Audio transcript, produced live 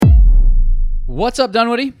What's up,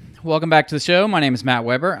 Dunwoody? Welcome back to the show. My name is Matt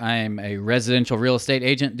Weber. I am a residential real estate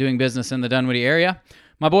agent doing business in the Dunwoody area.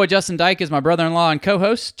 My boy Justin Dyke is my brother-in-law and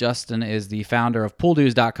co-host. Justin is the founder of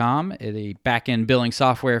PoolDues.com, the back-end billing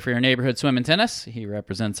software for your neighborhood swim and tennis. He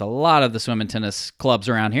represents a lot of the swim and tennis clubs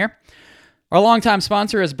around here. Our longtime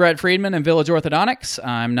sponsor is Brett Friedman and Village Orthodontics.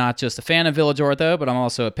 I'm not just a fan of Village Ortho, but I'm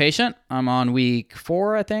also a patient. I'm on week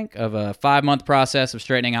 4, I think, of a 5-month process of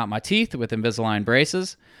straightening out my teeth with Invisalign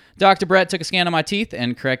braces. Dr. Brett took a scan of my teeth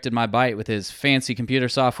and corrected my bite with his fancy computer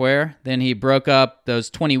software. Then he broke up those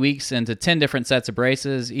 20 weeks into 10 different sets of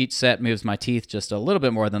braces. Each set moves my teeth just a little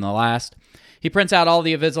bit more than the last. He prints out all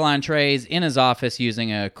the Invisalign trays in his office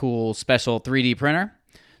using a cool special 3D printer.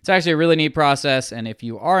 It's actually a really neat process, and if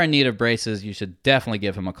you are in need of braces, you should definitely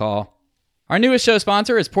give him a call. Our newest show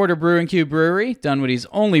sponsor is Porter Brew & Cube Brewery, Dunwoody's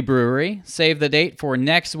only brewery. Save the date for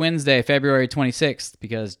next Wednesday, February 26th,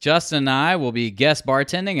 because Justin and I will be guest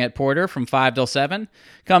bartending at Porter from 5 till 7.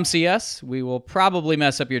 Come see us. We will probably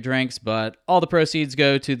mess up your drinks, but all the proceeds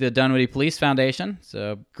go to the Dunwoody Police Foundation,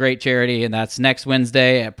 so great charity, and that's next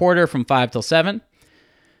Wednesday at Porter from 5 till 7.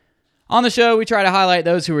 On the show, we try to highlight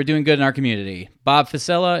those who are doing good in our community. Bob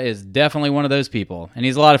Facilla is definitely one of those people, and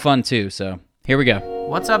he's a lot of fun too, so here we go.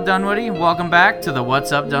 What's up, Dunwoody? Welcome back to the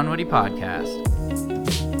What's Up, Dunwoody podcast.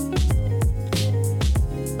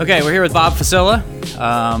 Okay, we're here with Bob Facilla.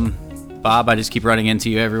 Bob, I just keep running into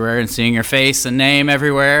you everywhere and seeing your face and name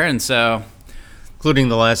everywhere, and so... Including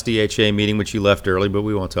the last DHA meeting, which you left early, but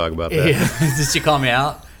we won't talk about that. Yeah. Did you call me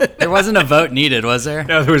out? There wasn't a vote needed, was there?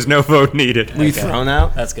 No, there was no vote needed. Were you thrown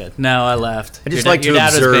out? That's good. No, I left. I just like to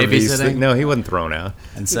observe these things. No, he wasn't thrown out.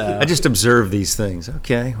 And so I just observe these things.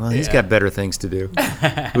 Okay, well, he's got better things to do.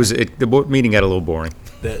 The board meeting got a little boring.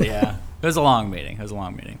 Yeah, it was a long meeting.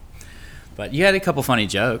 But you had a couple funny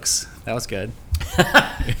jokes. That was good.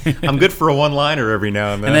 I'm good for a one-liner every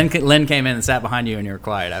now and then. And then Lynn came in and sat behind you, and you were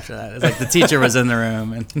quiet after that. It's like the teacher was in the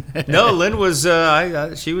room. And no, Lynn was.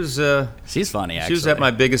 She was. She's funny. Actually, she was at my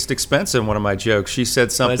biggest expense in one of my jokes. She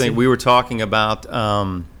said something. We were talking about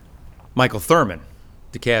Michael Thurman,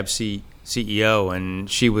 DeKalb CEO, and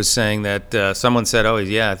she was saying that someone said, "Oh,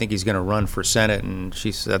 yeah, I think he's going to run for Senate," and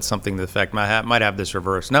she said something to the effect, "Might have this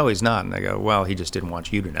reversed." No, he's not. And I go, "Well, he just didn't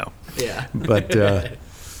want you to know." Yeah. But.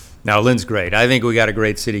 No, Lynn's great. I think we got a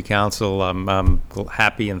great city council. I'm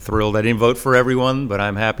happy and thrilled. I didn't vote for everyone, but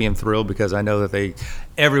I'm happy and thrilled because I know that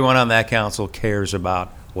everyone on that council cares about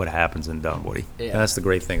what happens in Dunwoody. Yeah. And that's the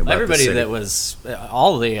great thing about everybody the city. That was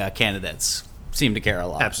all the candidates seemed to care a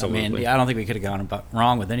lot. Absolutely. I mean, I don't think we could have gone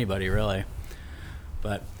wrong with anybody really.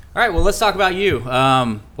 But all right, well, let's talk about you.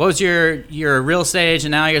 What was your real estate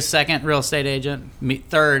agent? Now your second real estate agent,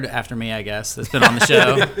 third after me, I guess. That's been on the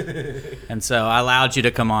show, and so I allowed you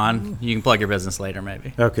to come on. You can plug your business later,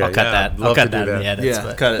 maybe. Okay, I'll cut that. I'll cut that in the edits.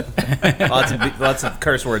 Yeah, cut it. Lots of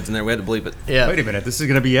curse words in there. We had to bleep it. Yeah. Wait a minute, this is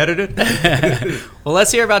going to be edited? Well,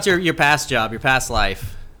 let's hear about your past job, your past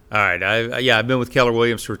life. All right. I've been with Keller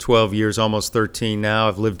Williams for 12 years, almost 13 now.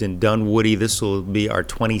 I've lived in Dunwoody. This will be our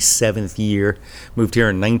 27th year. Moved here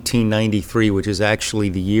in 1993, which is actually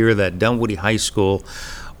the year that Dunwoody High School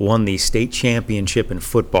won the state championship in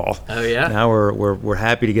football. Oh, yeah? Now we're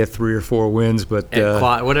happy to get 3 or 4 wins, but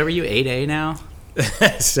whatever you 8A now?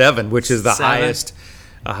 7, which is the 7?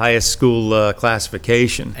 highest school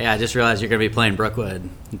classification. Yeah, I just realized you're going to be playing Brookwood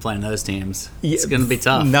and playing those teams. It's going to be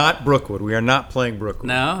tough. Not Brookwood. We are not playing Brookwood.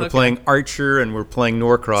 No? We're playing Archer and we're playing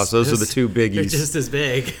Norcross. Those are the two biggies. They're just as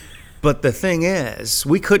big. But the thing is,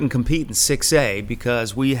 we couldn't compete in 6A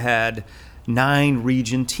because we had 9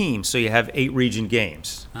 region teams. So you have 8 region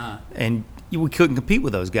games. And we couldn't compete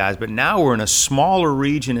with those guys. But now we're in a smaller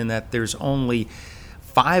region in that there's only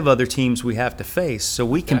 5 other teams we have to face, so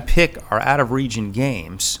we can pick our out-of-region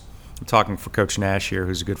games. I'm talking for Coach Nash here,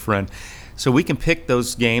 who's a good friend. So we can pick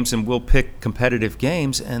those games, and we'll pick competitive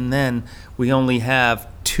games, and then we only have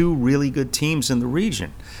 2 really good teams in the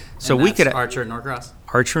region. So and we could Archer and Norcross.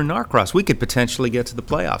 Archer and Norcross. We could potentially get to the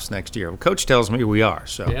playoffs next year. Well, Coach tells me we are.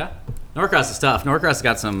 So yeah, Norcross is tough. Norcross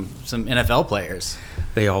got some NFL players.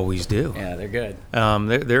 They always do. Yeah, they're good.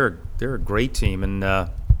 They're a great team, and.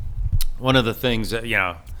 One of the things that,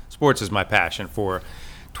 sports is my passion. For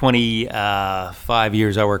 25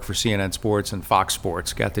 years, I worked for CNN Sports and Fox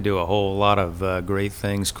Sports. Got to do a whole lot of great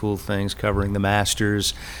things, cool things, covering the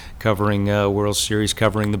Masters, covering World Series,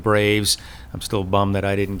 covering the Braves. I'm still bummed that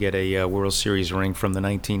I didn't get a World Series ring from the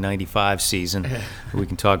 1995 season. We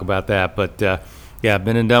can talk about that. But, I've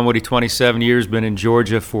been in Dunwoody 27 years, been in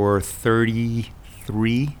Georgia for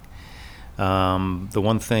 33. The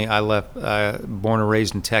one thing I left, born and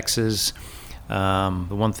raised in Texas,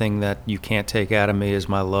 The one thing that you can't take out of me is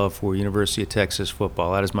my love for University of Texas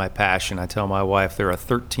football. That is my passion. I tell my wife there are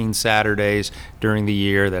 13 Saturdays during the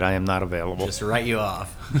year that I am not available. Just to write you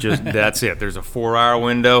off. Just that's it. There's a 4-hour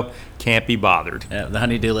window. Can't be bothered. Yeah, the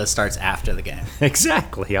honey-do list starts after the game.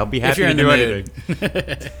 Exactly. I'll be happy If you're to in do the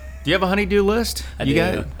anything. Do you have a honey-do list? I you do.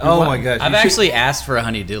 got it? Oh my gosh! I've actually asked for a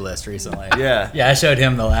honey-do list recently. Yeah. Yeah, I showed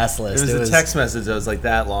him the last It list. was a text message that was like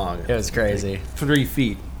that long. It was crazy. 3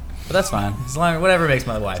 feet. But that's fine. As long as whatever makes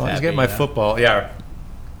my wife As long as I happy. get my you know? football. Yeah.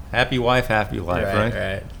 Happy wife, happy life, right?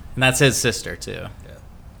 Right. And that's his sister, too. Yeah.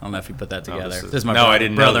 I don't know if you put that together. this This is my no, I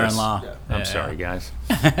didn't know this. brother-in-law. Yeah. I'm sorry, guys.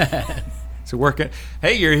 So working.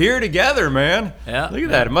 Hey, you're here together, man. Yeah. Look at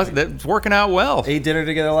that. It's working out well. Ate dinner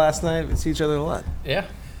together last night. We see each other a lot. Yeah.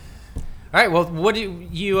 All right. Well, what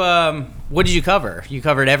did you cover? You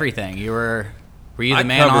covered everything. Were you the I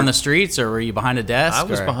man covered- on the streets, or were you behind a desk? I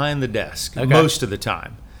was or? behind the desk Okay. most of the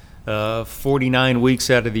time. 49 weeks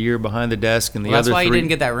out of the year behind the desk, and the Well, that's other why 3. you didn't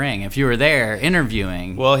get that ring. If you were there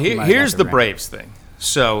interviewing. Well, you might have here's got the ring. Braves thing.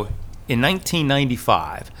 So, in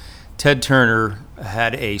 1995, Ted Turner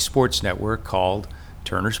had a sports network called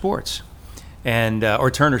Turner Sports, and or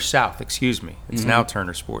Turner South, excuse me. It's now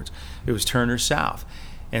Turner Sports. It was Turner South,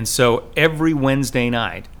 and so every Wednesday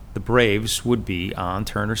night, the Braves would be on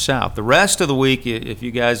Turner South. The rest of the week, if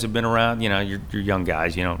you guys have been around, you're young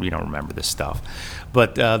guys, you don't remember this stuff,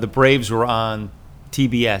 but the Braves were on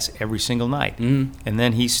TBS every single night, and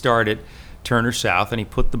then he started Turner South, and he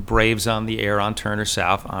put the Braves on the air on Turner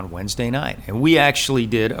South on Wednesday night. And we actually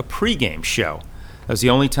did a pregame show. That was the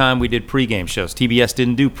only time we did pregame shows. TBS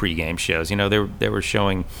didn't do pregame shows. They were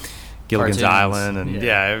showing Gilligan's Cartoons. Island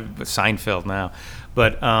and Seinfeld now.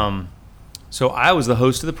 But so I was the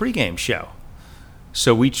host of the pregame show.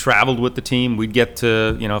 So we traveled with the team. We'd get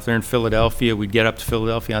to, if they're in Philadelphia, we'd get up to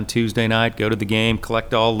Philadelphia on Tuesday night, go to the game,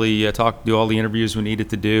 collect all the do all the interviews we needed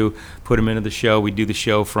to do, put them into the show. We'd do the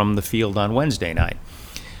show from the field on Wednesday night.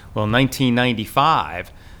 Well, in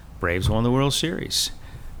 1995, Braves won the World Series.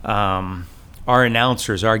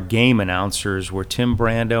 Our game announcers were Tim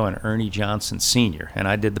Brando and Ernie Johnson Sr., and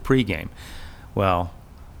I did the pregame. Well,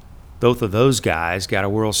 both of those guys got a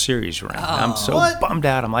World Series ring. I'm so bummed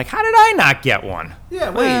out. I'm like, how did I not get one? Yeah,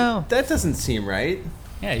 wait. Well- that doesn't seem right.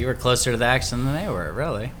 Yeah, you were closer to the action than they were,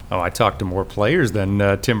 really. Oh, I talked to more players than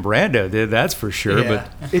Tim Brando did, that's for sure. Yeah.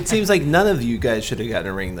 It seems like none of you guys should have gotten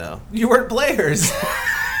a ring, though. You weren't players.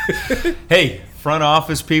 But hey, front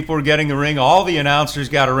office people are getting the ring. All the announcers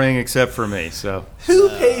got a ring except for me. So, Who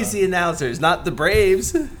pays the announcers? Not the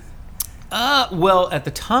Braves. well, at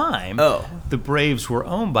the time, Oh. the Braves were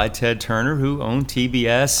owned by Ted Turner, who owned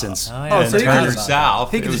TBS and, Oh, yeah. and so he Turner could just-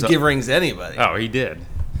 South. He It could was just give rings to anybody. Oh, he did.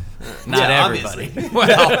 Not Yeah, everybody. obviously.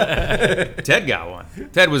 Well, Ted got one.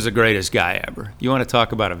 Ted was the greatest guy ever. You want to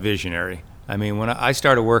talk about a visionary? I mean, when I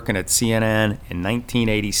started working at CNN in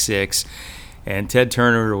 1986, and Ted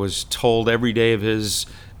Turner was told every day of his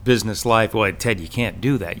business life, well, Ted, you can't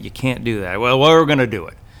do that. You can't do that. Well, we're going to do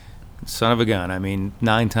it. Son of a gun. I mean,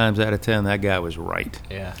 9 times out of 10, that guy was right.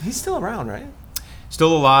 Yeah. He's still around, right?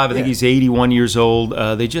 Still alive. I think Yeah. he's 81 years old.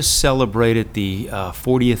 They just celebrated the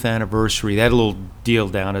 40th anniversary. They had a little deal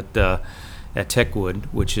down at Techwood,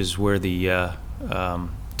 which is where the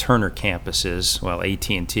Turner campus is. Well,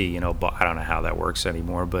 AT&T, but I don't know how that works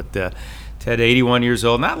anymore. But Ted, 81 years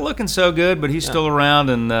old, not looking so good, but he's still around,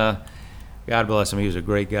 and God bless him. He was a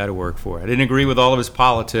great guy to work for. I didn't agree with all of his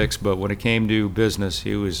politics, but when it came to business,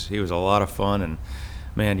 he was a lot of fun, and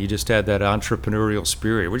man, you just had that entrepreneurial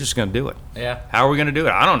spirit. We're just going to do it. Yeah. How are we going to do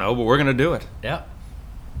it? I don't know, but we're going to do it. Yeah.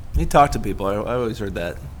 He talked to people. I always heard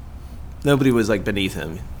that. Nobody was like beneath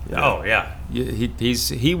him. you know? Oh yeah,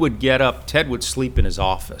 he would get up. Ted would sleep in his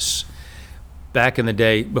office. Back in the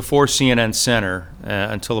day, before CNN Center,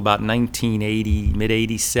 until about 1980,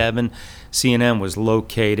 mid-'87, CNN was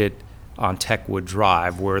located on Techwood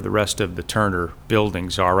Drive, where the rest of the Turner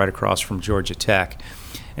buildings are, right across from Georgia Tech.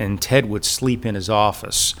 And Ted would sleep in his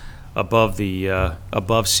office above CNN.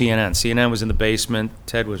 CNN was in the basement.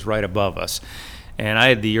 Ted was right above us. And I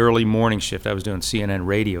had the early morning shift. I was doing CNN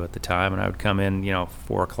radio at the time, and I would come in,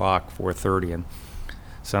 4 o'clock, 4:30, and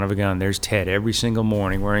son of a gun, there's Ted every single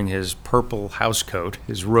morning wearing his purple house coat,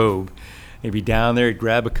 his robe. He'd be down there, he'd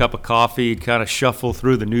grab a cup of coffee, he'd kind of shuffle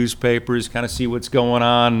through the newspapers, kind of see what's going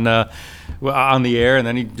on the air, and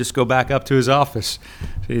then he'd just go back up to his office.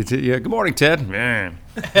 Good morning, Ted. Man.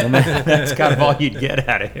 And that's kind of all you'd get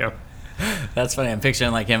out of him. That's funny. I'm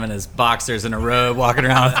picturing like him in his boxers and a robe walking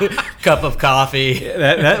around with a cup of coffee.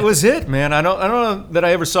 That was it, man. I don't know that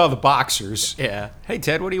I ever saw the boxers. Yeah. Hey,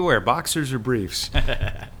 Ted, what do you wear, boxers or briefs?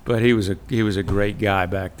 But he was a great guy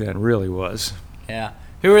back then, really was. Yeah.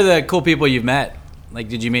 Who are the cool people you've met? Like,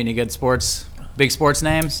 did you meet any good big sports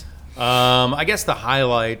names? I guess the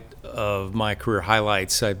highlight of my career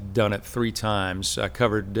highlights, I've done it 3 times. I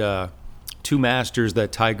covered 2 Masters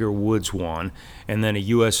that Tiger Woods won, and then a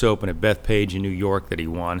U.S. Open at Bethpage in New York that he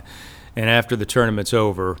won. And after the tournament's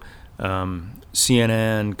over,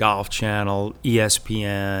 CNN, Golf Channel,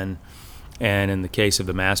 ESPN, and in the case of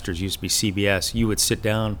the Masters, used to be CBS, you would sit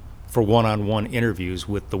down for one-on-one interviews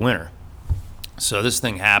with the winner. So this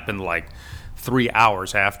thing happened like 3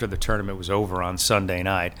 hours after the tournament was over on Sunday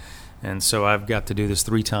night. And so I've got to do this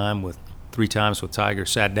 3 times with Tiger,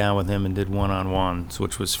 sat down with him and did one-on-ones,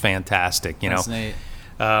 which was fantastic. That's neat.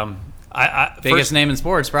 Biggest name in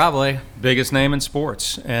sports, probably. Biggest name in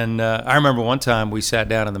sports. And I remember one time we sat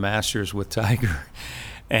down in the Masters with Tiger.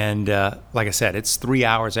 And like I said, it's 3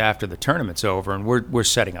 hours after the tournament's over, and we're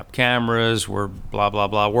setting up cameras, we're blah, blah,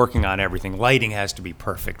 blah, working on everything. Lighting has to be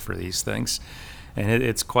perfect for these things, and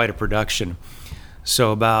it's quite a production.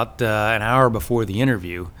 So about an hour before the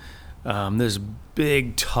interview, this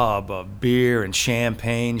big tub of beer and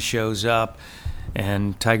champagne shows up,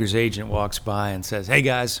 and Tiger's agent walks by and says, "Hey,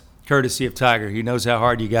 guys, courtesy of Tiger, he knows how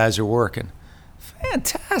hard you guys are working."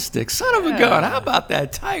 Fantastic. Son of a gun. How about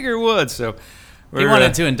that? Tiger Woods. So he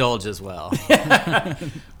wanted to indulge as well.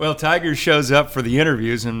 Well, Tiger shows up for the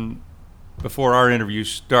interviews, and before our interview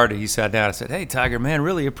started, he sat down and said, "Hey, Tiger, man,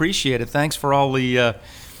 really appreciate it. Thanks for all the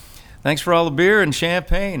beer and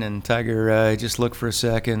champagne." And Tiger just looked for a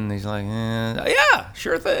second, and he's like, "Yeah,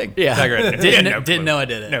 sure thing." Yeah, Tiger didn't know I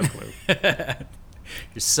did it. No clue.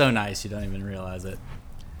 You're so nice, you don't even realize it.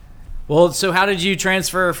 Well, so how did you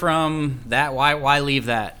transfer from that? Why leave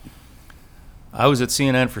that? I was at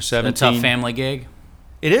CNN for 17. A tough family gig?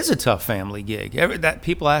 It is a tough family gig.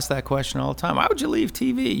 People ask that question all the time. Why would you leave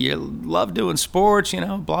TV? You love doing sports,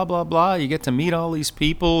 blah, blah, blah. You get to meet all these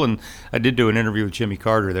people. And I did do an interview with Jimmy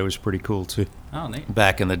Carter. That was pretty cool, too. Oh, neat.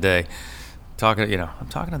 Back in the day. I'm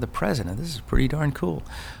talking to the president. This is pretty darn cool.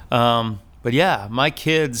 But, yeah, my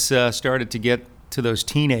kids started to get to those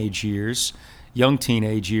teenage years, young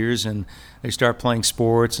teenage years, and they start playing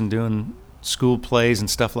sports and doing school plays and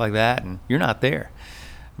stuff like that, and you're not there.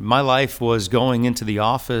 My life was going into the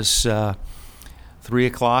office 3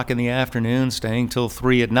 o'clock in the afternoon, staying till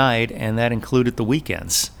 3 at night, and that included the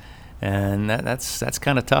weekends. And that's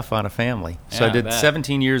kind of tough on a family. So Yeah, I did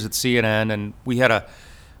 17 years at CNN, and we had a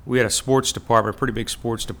sports department, a pretty big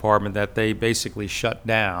sports department that they basically shut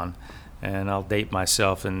down. And I'll date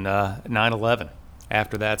myself in 9/11.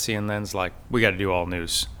 After that, CNN's like, we got to do all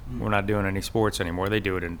news. We're not doing any sports anymore. They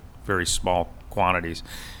do it in very small quantities.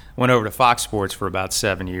 Went over to Fox Sports for about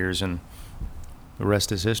 7 years, and the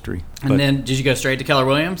rest is history. And then did you go straight to Keller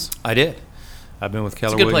Williams? I did. I've been with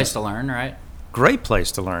Keller It's a good Williams. place to learn, right? Great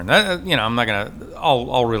place to learn. I'm not going to,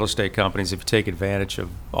 all real estate companies, if you take advantage of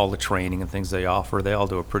all the training and things they offer, they all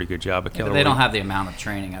do a pretty good job at Keller But they don't Williams. have the amount of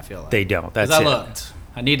training, I feel like. They don't. 'Cause That's it. I looked.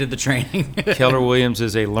 I needed the training. Keller Williams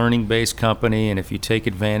is a learning-based company, and if you take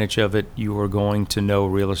advantage of it, you are going to know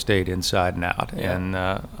real estate inside and out. Yeah. And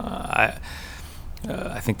I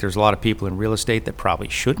think there's a lot of people in real estate that probably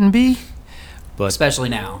shouldn't be, but Especially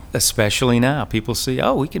now. people see,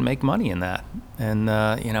 we can make money in that. And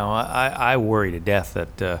I worry to death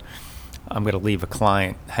that I'm going to leave a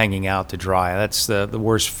client hanging out to dry. That's the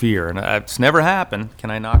worst fear, and it's never happened.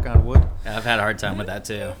 Can I knock on wood? I've had a hard time with that,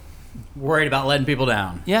 too. Worried about letting people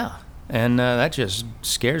down. Yeah, and that just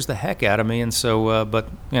scares the heck out of me. And so, but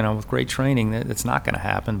with great training, it's not going to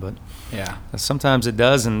happen. But Yeah. sometimes it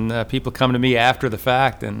does, and people come to me after the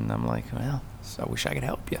fact, and I'm like, well, I wish I could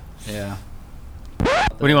help you. Yeah.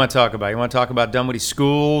 What do you want to talk about? You want to talk about Dunwoody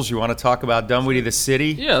schools? You want to talk about Dunwoody, the city?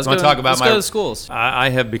 Yeah, let's you want go, to talk about let's go to schools. I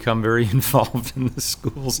have become very involved in the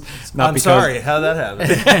schools. I'm sorry. How'd that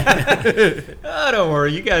happen? Don't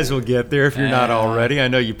worry. You guys will get there if you're not already. I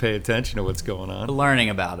know you pay attention to what's going on.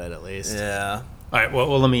 Learning about it, at least. Yeah. All right.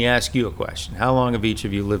 Well, let me ask you a question. How long have each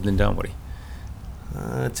of you lived in Dunwoody?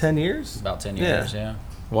 10 years? About 10 years, yeah.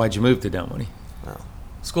 Why'd you move to Dunwoody?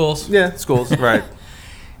 Schools. Yeah, schools. Right.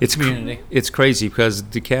 It's Community. It's crazy because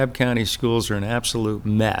DeKalb County schools are an absolute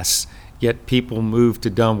mess, yet people move to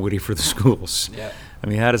Dunwoody for the schools. Yeah. I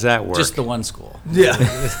mean, how does that work? Just the one school. Yeah.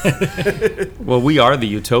 Well, we are the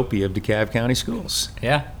utopia of DeKalb County schools.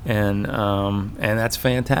 Yeah. And that's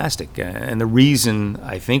fantastic. And the reason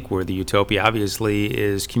I think we're the utopia, obviously,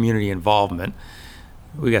 is community involvement.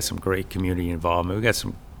 We got some great community involvement. We got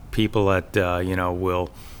some people that will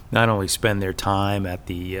not only spend their time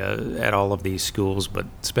at all of these schools, but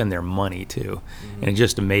spend their money too. Mm-hmm. And it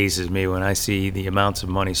just amazes me when I see the amounts of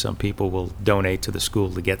money some people will donate to the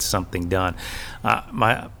school to get something done.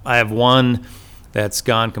 I have one that's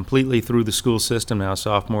gone completely through the school system now,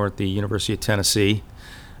 sophomore at the University of Tennessee.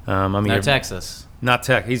 No, Texas. Not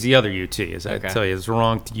Tech. He's the other UT. As I tell you, it's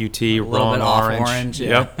wrong UT, wrong bit orange. Off orange.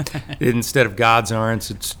 Yeah. Yep. Instead of God's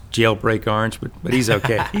orange, it's jailbreak orange. But he's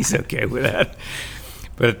okay. He's okay with that.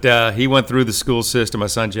 But he went through the school system. My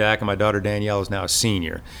son Jack and my daughter Danielle is now a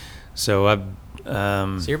senior. So I've.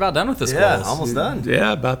 So you're about done with the schools. Yeah, almost done.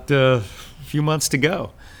 Yeah, about a few months to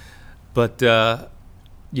go. But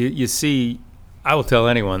you see, I will tell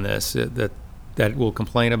anyone this that will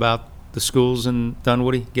complain about the schools in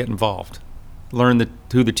Dunwoody, get involved. Learn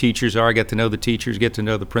who the teachers are, get to know the teachers, get to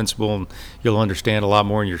know the principal, and you'll understand a lot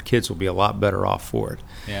more, and your kids will be a lot better off for it.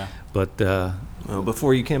 Yeah. But well,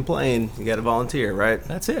 before you complain, you got to volunteer, right?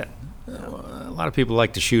 that's it. A lot of people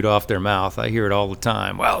like to shoot off their mouth. I hear it all the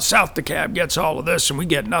time. Well, South DeKalb gets all of this, and we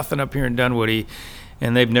get nothing up here in Dunwoody.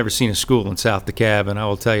 And they've never seen a school in South DeKalb, and I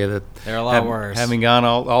will tell you that they're a lot worse. Having gone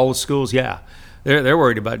all the schools, yeah, they're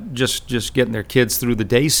worried about just getting their kids through the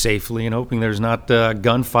day safely and hoping there's not a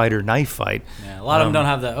gunfight or knife fight. Yeah, a lot of them don't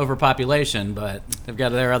have the overpopulation, but they've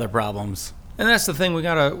got their other problems. And that's the thing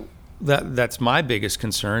that's my biggest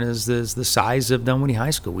concern is the size of Dunwoody High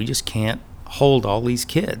School. We just can't hold all these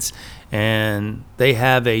kids, and they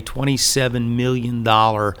have a $27 million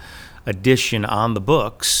addition on the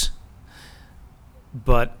books.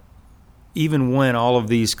 But even when all of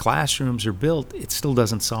these classrooms are built, it still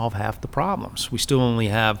doesn't solve half the problems. We still only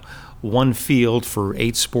have one field for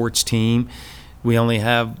 8 sports team. We only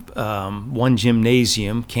have one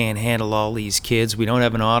gymnasium, can't handle all these kids. We don't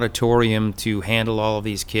have an auditorium to handle all of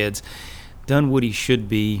these kids. Dunwoody should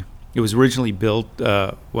be, it was originally built,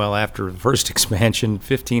 after the first expansion,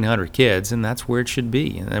 1,500 kids, and that's where it should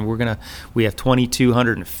be. And we have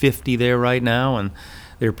 2,250 there right now, and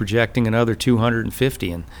they're projecting another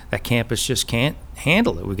 250, and that campus just can't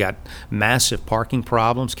handle it. We got massive parking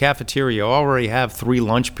problems. Cafeteria already have 3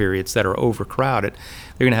 lunch periods that are overcrowded.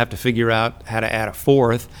 They're going to have to figure out how to add a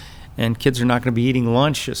 4th, and kids are not going to be eating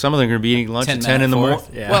lunch. Some of them are going to be eating lunch at 10 in the morning.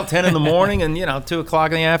 Yeah. Well, 10 in the morning, and 2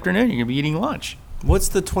 o'clock in the afternoon, you're going to be eating lunch. What's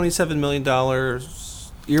the $27 million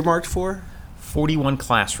earmarked for? 41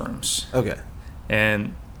 classrooms, Okay.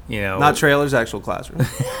 and Not trailers, actual classrooms.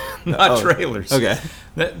 not trailers. Okay.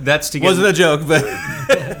 That's to get. Wasn't a joke, but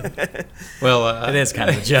Well, It is kind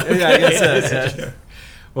of a joke. yeah, I guess so.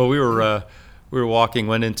 Well, we were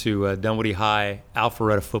went into Dunwoody High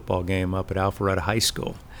Alpharetta football game up at Alpharetta High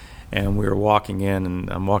School, and we were walking in, and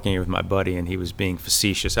I'm walking in with my buddy, and he was being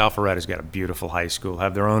facetious. Alpharetta's got a beautiful high school,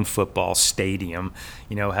 have their own football stadium,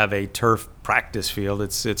 have a turf practice field.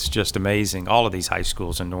 It's just amazing. All of these high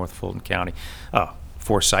schools in North Fulton County,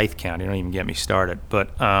 Forsyth County, don't even get me started. But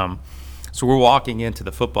so we're walking into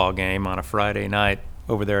the football game on a Friday night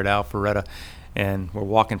over there at Alpharetta, and we're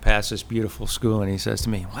walking past this beautiful school, and he says to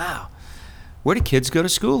me, "Wow, where do kids go to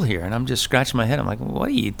school here?" And I'm just scratching my head. I'm like, "What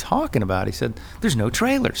are you talking about?" He said, "There's no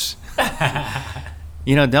trailers."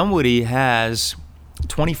 Dunwoody has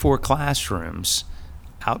 24 classrooms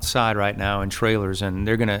outside right now in trailers, and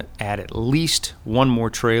they're going to add at least one more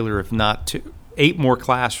trailer, if not 8 more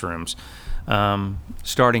classrooms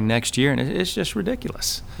starting next year, and it's just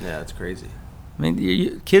ridiculous. Yeah, it's crazy. I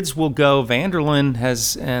mean, kids will go. Vanderlyn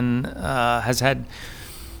has had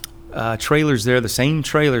trailers there, the same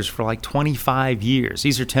trailers for like 25 years.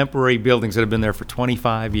 These are temporary buildings that have been there for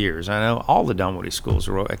 25 years. I know all the Dunwoody schools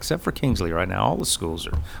are, except for Kingsley right now, all the schools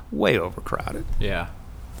are way overcrowded. Yeah.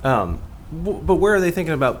 But where are they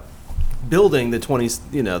thinking about building the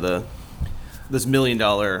this $1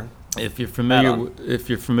 million? If you're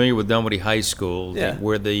familiar with Dunwoody High School, Yeah.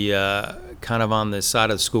 where the kind of on the side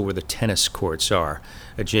of the school where the tennis courts are,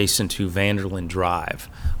 adjacent to Vanderlyn Drive,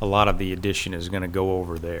 a lot of the addition is going to go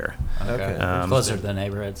over there. Okay. Closer to the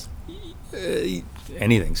neighborhoods.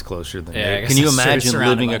 Anything's closer than Yeah, I that. guess Can you it's imagine surrounded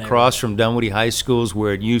living by across from Dunwoody High Schools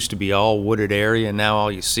where it used to be all wooded area, and now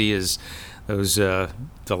all you see is those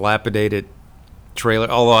dilapidated trailer?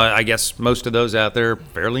 Although I guess most of those out there are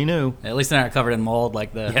fairly new. At least they're not covered in mold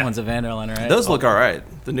like the ones at Vanderlyn, right? Those look all right.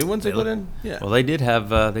 The new ones they put in? Yeah. Well, they did have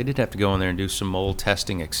to go in there and do some mold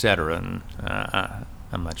testing, et cetera, and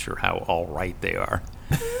I'm not sure how all right they are.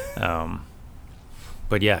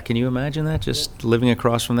 But yeah, can you imagine that? Just living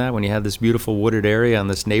across from that when you have this beautiful wooded area on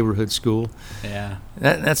this neighborhood school? Yeah.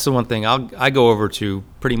 That's the one thing. I go over to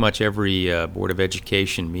pretty much every Board of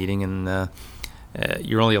Education meeting, and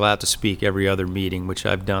you're only allowed to speak every other meeting, which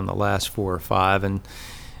I've done the last 4 or 5, and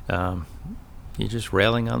you're just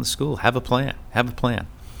railing on the school. Have a plan.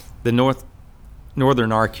 The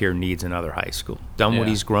Northern Arc here needs another high school.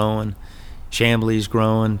 Dunwoody's growing. Chambly's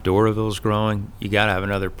growing, Doraville's growing. You got to have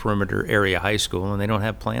another perimeter area high school, and they don't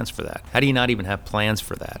have plans for that. How do you not even have plans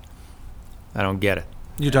for that? I don't get it.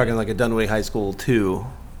 You're talking like a Dunwoody High School 2.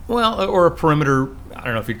 Well, or a perimeter, I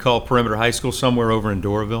don't know if you'd call it perimeter high school, somewhere over in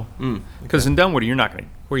Doraville. Because in Dunwoody, you're not going to,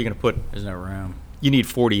 where are you going to put? There's no room. You need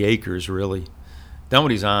 40 acres, really.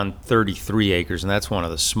 Dunwoody's on 33 acres, and that's one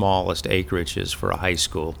of the smallest acreages for a high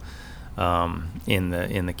school in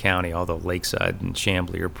the county, although Lakeside and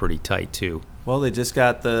Chamblee are pretty tight, too. Well, they just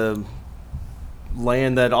got the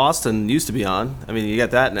land that Austin used to be on. I mean, you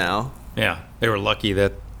got that now. Yeah, they were lucky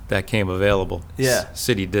that came available. Yeah.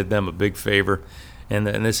 City did them a big favor, and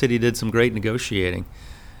the city did some great negotiating.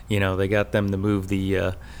 You know, they got them to move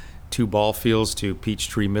the 2 ball fields to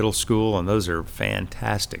Peachtree Middle School, and those are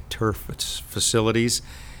fantastic turf facilities.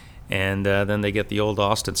 And then they get the old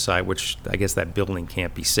Austin site, which I guess that building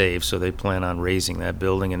can't be saved, so they plan on raising that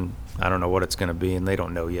building, and I don't know what it's going to be, and they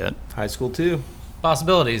don't know yet. High school 2.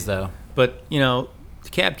 Possibilities, though. But, you know,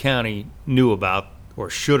 DeKalb County knew about, or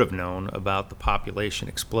should have known about, the population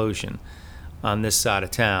explosion on this side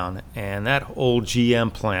of town, and that old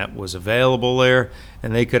GM plant was available there,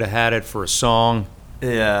 and they could have had it for a song.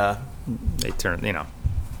 Yeah. They turned, you know,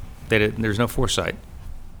 there's no foresight.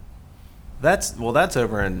 That's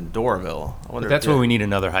over in Doraville. I wonder But that's if where we need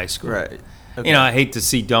another high school. Right. Okay. You know, I hate to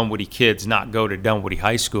see Dunwoody kids not go to Dunwoody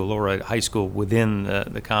High School or a high school within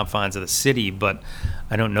the confines of the city, but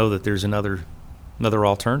I don't know that there's another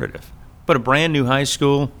alternative. But a brand new high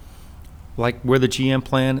school, like where the GM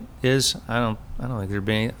plant is, I don't think there'd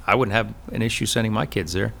be any, I wouldn't have an issue sending my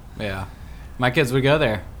kids there. Yeah. My kids would go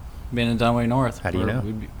there, being in Dunwoody North. How do you know?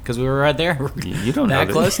 Because we were right there. You don't know that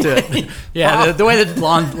close to it. Yeah, the way the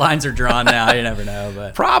lines are drawn now, you never know.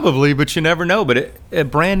 But probably, but you never know. But a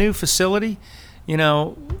brand new facility, you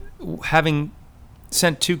know, having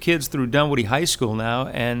sent 2 kids through Dunwoody High School now,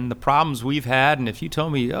 and the problems we've had, and if you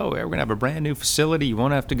told me, oh, we're going to have a brand new facility, you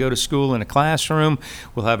won't have to go to school in a classroom,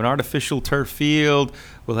 we'll have an artificial turf field,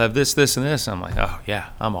 we'll have this, and this, I'm like, oh,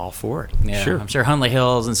 yeah, I'm all for it. yeah, Sure. I'm sure Hunley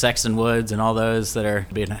Hills and Sexton Woods and all those that are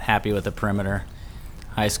being happy with the perimeter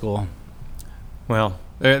high school. Well,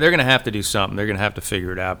 they're going to have to do something. They're going to have to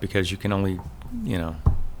figure it out, because you can only, you know,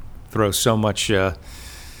 throw so much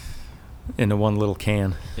into one little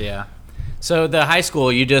can. Yeah. So the high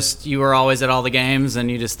school, you were always at all the games, and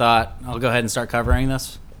you just thought, I'll go ahead and start covering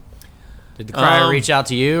this? Did the Crier reach out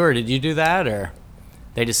to you, or did you do that, or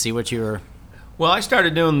they just see what you were? Well, I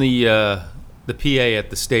started doing the PA at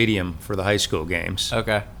the stadium for the high school games.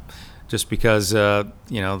 Okay. Just because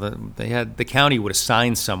you know, the county would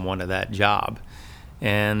assign someone to that job,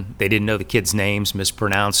 and they didn't know the kids' names,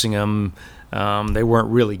 mispronouncing them. They weren't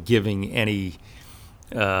really giving any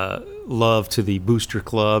love to the booster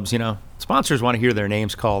clubs. You know, sponsors want to hear their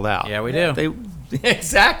names called out. Yeah, we do.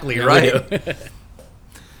 Exactly Yeah, right. we do.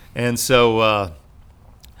 And so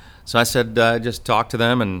I said, just talk to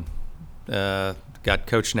them, and got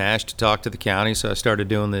Coach Nash to talk to the county. So I started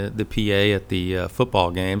doing the PA at the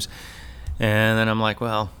football games. And then I'm like,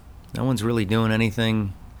 well, no one's really doing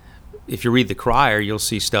anything. If you read the Crier, you'll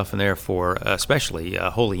see stuff in there for especially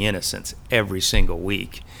Holy Innocents every single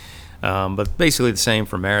week. But basically the same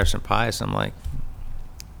for Marist and Pius. I'm like,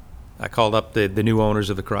 I called up the new owners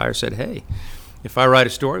of the Crier, said, hey, if I write a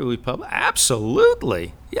story, will we publish?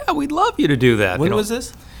 Absolutely. Yeah, we'd love you to do that. When was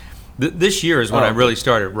this? This year is when I really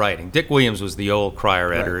started writing. Dick Williams was the old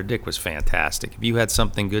Crier editor. Right. Dick was fantastic. If you had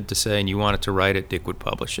something good to say and you wanted to write it, Dick would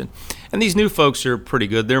publish it. And these new folks are pretty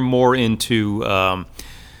good. They're more into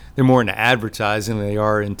advertising than they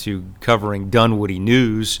are into covering Dunwoody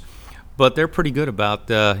news. But they're pretty good about,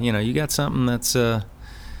 you got something that's a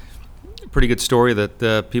pretty good story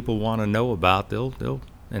that people want to know about. They'll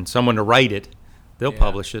and someone to write it. They'll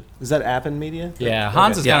publish it. Is that Appen Media? Yeah,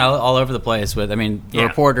 Hans is kind of all over the place with. I mean, the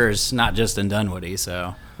reporter's not just in Dunwoody,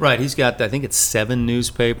 so. Right, he's got, I think it's 7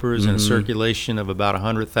 newspapers and a circulation of about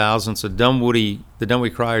 100,000. So the Dunwoody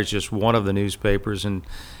Crier is just one of the newspapers, and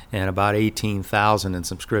about 18,000 in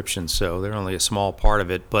subscriptions. So they're only a small part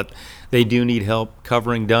of it, but they do need help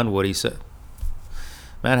covering Dunwoody. So,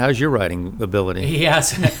 Matt, how's your writing ability?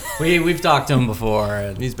 Yes, we've talked to him before.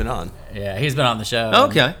 And he's been on. Yeah, he's been on the show.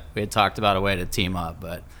 Okay. We had talked about a way to team up,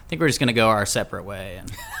 but I think we're just going to go our separate way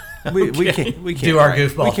and we can't do our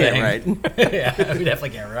goofball we thing. Can't write. Yeah, we definitely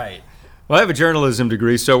can't write. Well, I have a journalism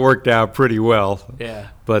degree, so it worked out pretty well. Yeah.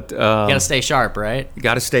 But you got to stay sharp, right? You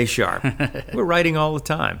got to stay sharp. We're writing all the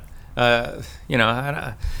time. I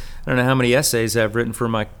don't know how many essays I've written for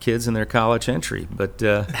my kids in their college entry, but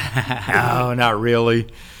no, not really.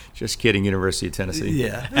 Just kidding, University of Tennessee.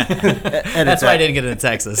 Yeah. That's why I didn't get into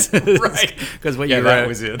Texas. Right. Because what you wrote. That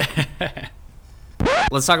was it.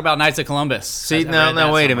 Let's talk about Knights of Columbus. See,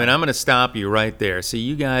 now wait a minute. I'm going to stop you right there. See,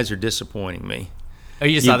 you guys are disappointing me. Oh,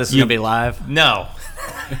 you just thought this was going to be live? No.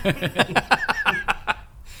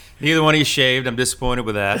 Neither one of you shaved. I'm disappointed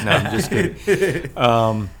with that. No, I'm just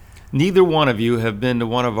kidding. Neither one of you have been to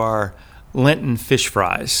one of our Lenten fish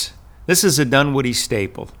fries. This is a Dunwoody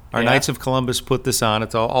staple. Our Knights of Columbus put this on.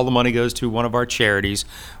 It's all the money goes to one of our charities,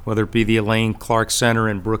 whether it be the Elaine Clark Center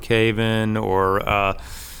in Brookhaven or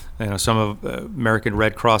some of American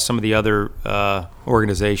Red Cross, some of the other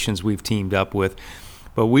organizations we've teamed up with.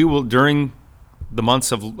 But we will, during the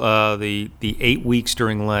months of the 8 weeks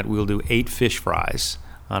during Lent, we will do 8 fish fries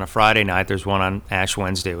on a Friday night. There's one on Ash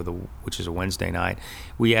Wednesday, which is a Wednesday night.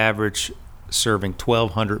 We average serving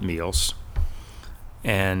 1,200 meals.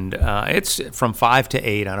 And it's from 5 to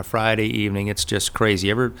 8 on a Friday evening. It's just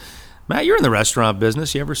crazy. Matt, you're in the restaurant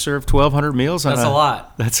business. You ever serve 1,200 meals? That's a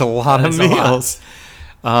lot. That's a lot of meals.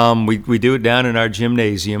 We do it down in our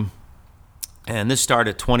gymnasium. And this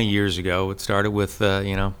started 20 years ago. It started with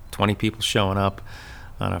 20 people showing up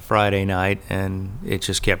on a Friday night, and it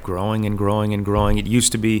just kept growing and growing and growing. It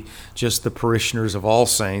used to be just the parishioners of All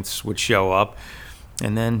Saints would show up.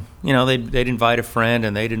 And then, they'd invite a friend,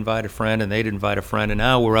 and they'd invite a friend, and they'd invite a friend. And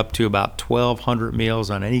now we're up to about 1,200 meals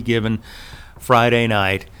on any given Friday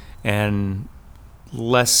night. And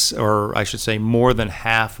less, or I should say more than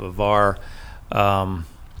half of our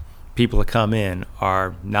people that come in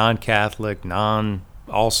are non-Catholic,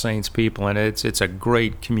 non-All Saints people. And it's a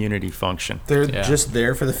great community function. They're just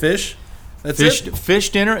there for the fish? That's it? Fish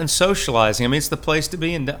dinner and socializing. I mean, it's the place to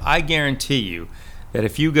be. And I guarantee you, that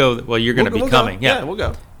if you go, well, you're going to be coming. Go. Yeah, we'll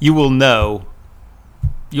go. You will know.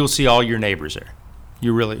 You'll see all your neighbors there.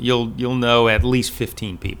 You'll know at least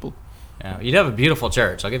 15 people. Yeah, you'd have a beautiful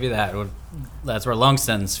church. I'll give you that. That's where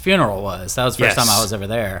Langston's funeral was. That was the first time I was ever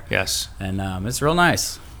there. Yes. And it's real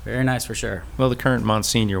nice. Very nice for sure. Well, the current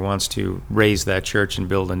Monsignor wants to raise that church and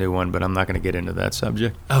build a new one, but I'm not going to get into that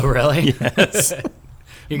subject. Oh, really? Yes.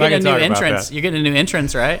 You're getting a new entrance. You're getting a new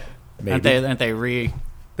entrance, right? Maybe. Aren't they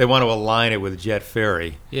They want to align it with Jet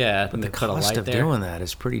Ferry. Yeah, but the cost of doing that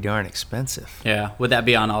is pretty darn expensive. Yeah. Would that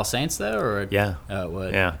be on All Saints, though? Or? Yeah. Oh, it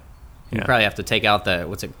would. Yeah. You'd probably have to take out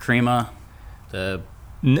Crema?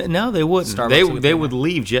 No, they wouldn't. They would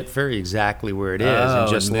leave Jet Ferry exactly where it is and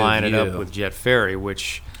just line it up with Jet Ferry,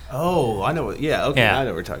 which... Oh, I know. I know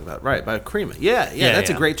what we're talking about. Right, by Crema. Yeah, that's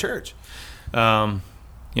a great church. Just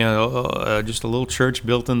a little church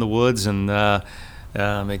built in the woods, and...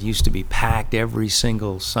 it used to be packed every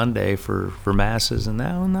single Sunday for masses, and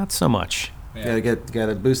now not so much. Yeah. Got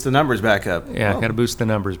to boost the numbers back up. Yeah, got to boost the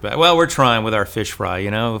numbers back. Well, we're trying with our fish fry.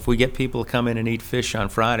 If we get people to come in and eat fish on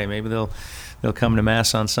Friday, maybe they'll come to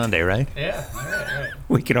mass on Sunday, right? Yeah, right.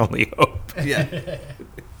 We can only hope. Yeah.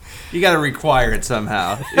 You got to require it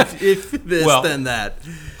somehow. If this, then that.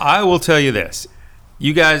 I will tell you this.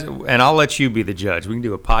 You guys, and I'll let you be the judge. We can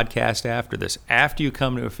do a podcast after this. After you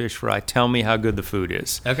come to a fish fry, tell me how good the food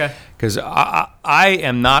is. Okay. Because I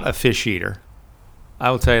am not a fish eater. I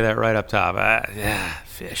will tell you that right up top.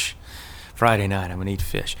 Fish. Friday night, I'm going to eat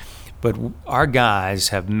fish. But our guys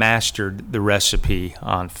have mastered the recipe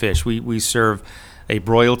on fish. We serve a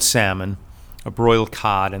broiled salmon, a broiled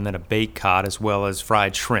cod, and then a baked cod, as well as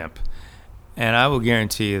fried shrimp. And I will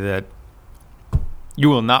guarantee you that you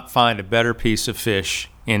will not find a better piece of fish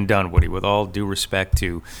in Dunwoody, with all due respect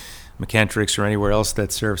to McKentrick's or anywhere else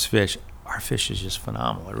that serves fish. Our fish is just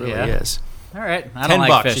phenomenal. It really is. All right. I don't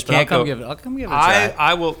like fish, but I'll come give it a try.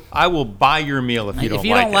 I will buy your meal if you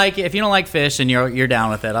don't like it. If you don't like fish and you're down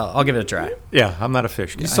with it, I'll give it a try. Yeah, I'm not a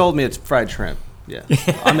fish guy. You sold me it's fried shrimp. Yeah,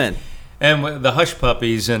 I'm in. And with the hush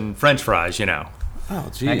puppies and French fries, Oh,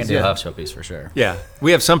 geez. I can do hush puppies for sure. Yeah.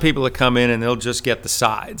 We have some people that come in and they'll just get the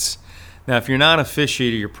sides. Now, if you're not a fish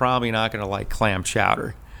eater, you're probably not going to like clam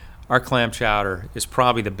chowder. Our clam chowder is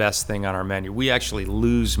probably the best thing on our menu. We actually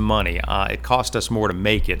lose money. It cost us more to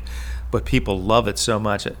make it, but people love it so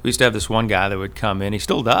much. We used to have this one guy that would come in. He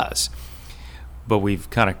still does, but we've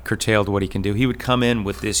kind of curtailed what he can do. He would come in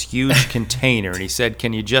with this huge container, and he said,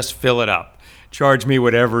 "Can you just fill it up? Charge me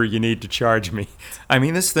whatever you need to charge me." I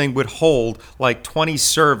mean, this thing would hold like 20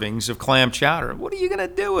 servings of clam chowder. What are you going to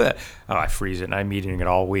do with it? Oh, I freeze it, and I'm eating it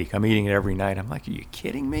all week. I'm eating it every night. I'm like, are you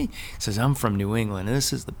kidding me? He says, I'm from New England, and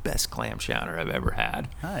this is the best clam chowder I've ever had.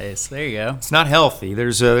 Nice. There you go. It's not healthy.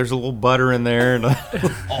 There's a little butter in there. And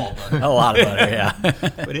all butter. A lot of butter, yeah.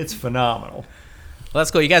 But it's phenomenal. Well,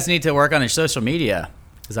 that's cool. You guys need to work on your social media,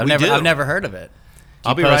 because I've never heard of it.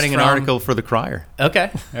 I'll be writing an article for the Crier. Okay.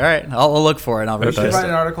 All right. I'll look for it. I'll repost it. You should write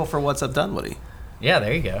an article for What's Up Dunwoody. Yeah,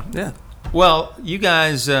 there you go. Yeah. Well, you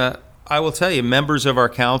guys, I will tell you, members of our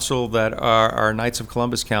council that are our Knights of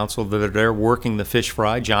Columbus Council that are there working the fish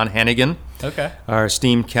fry, John Hennigan. Okay. Our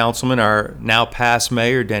esteemed councilman, our now past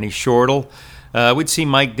mayor, Denny Shortle. We'd see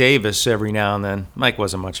Mike Davis every now and then. Mike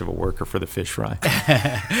wasn't much of a worker for the fish fry.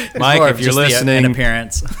 Mike, Mike, if you're listening, an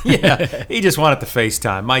appearance. yeah, he just wanted the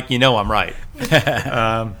FaceTime. Mike, you know I'm right.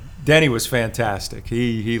 Denny was fantastic.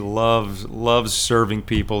 He loves serving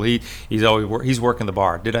people. He's working the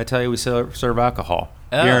bar. Did I tell you we serve alcohol,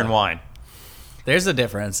 beer and wine? There's a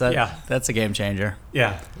difference. That's a game changer.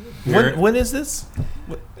 Yeah. When is this?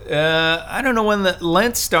 I don't know when the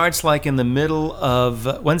Lent starts. Like in the middle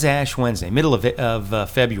of when's Ash Wednesday? Middle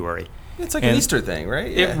of February. It's like an Easter thing,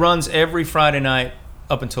 right? It runs every Friday night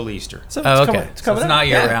up until Easter. So okay. It's So coming it's up. not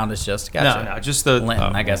year round. It's just gotcha. No, just the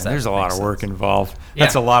Lenten, I guess that there's a lot makes of work sense. involved. Yeah.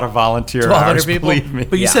 That's a lot of volunteer 1,200 hours. people? Believe me.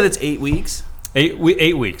 But you said it's 8 weeks. 8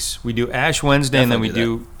 weeks. We do Ash Wednesday, and then we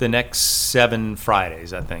Definitely do the next 7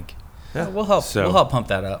 Fridays, I think. Yeah. We'll help. So- We'll help pump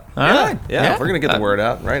that up. All right. Yeah, we're gonna get the word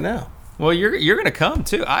out right now. Well, you're going to come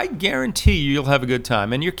too. I guarantee you'll have a good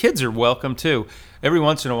time, and your kids are welcome too. Every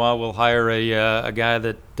once in a while, we'll hire a guy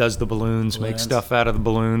that does the balloons, makes stuff out of the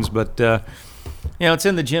balloons. But it's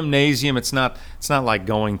in the gymnasium. It's not like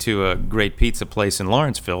going to a great pizza place in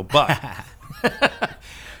Lawrenceville, but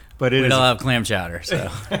but We don't have clam chowder, so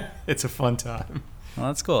it's a fun time. well,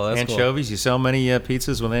 that's cool. That's cool. Anchovies. You sell many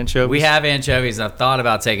pizzas with anchovies? We have anchovies. I've thought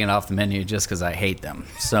about taking it off the menu just because I hate them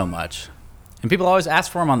so much. And people always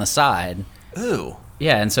ask for them on the side. Ooh.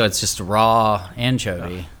 Yeah, and so it's just raw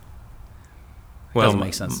anchovy. Well, Doesn't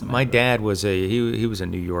make sense to me. My dad was he was a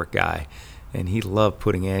New York guy, and he loved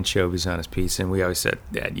putting anchovies on his pizza. And we always said,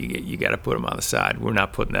 Dad, you got to put them on the side. We're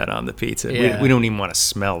not putting that on the pizza. Yeah. We don't even want to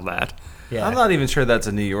smell that. Yeah, I'm not even sure that's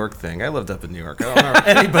a New York thing. I lived up in New York. I don't remember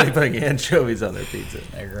anybody putting anchovies on their pizza.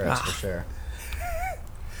 They're gross for sure.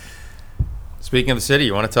 Speaking of the city,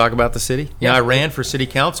 you want to talk about the city? Yeah. I ran for city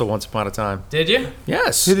council once upon a time. Did you?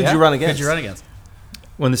 Yes. Who did you run against? Who'd you run against?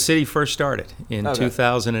 When the city first started in Okay.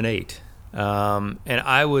 2008. And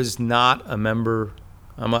I was not a member.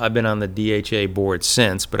 I've been on the DHA board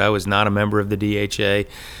since, but I was not a member of the DHA.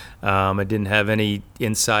 I didn't have any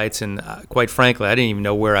insights, and quite frankly, I didn't even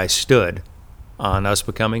know where I stood on us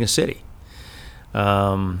becoming a city.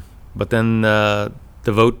 But then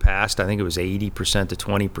the vote passed. I think it was 80% to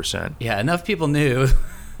 20%. Yeah, enough people knew.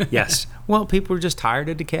 Yes. Well, people were just tired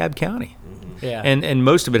of DeKalb County. Yeah. And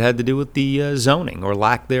most of it had to do with the zoning or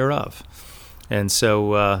lack thereof. And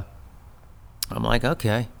so I'm like,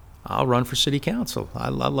 okay, I'll run for city council. I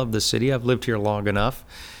love the city. I've lived here long enough.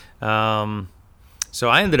 So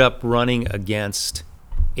I ended up running against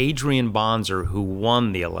Adrian Bonzer, who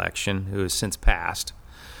won the election, who has since passed,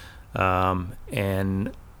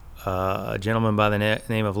 and a gentleman by the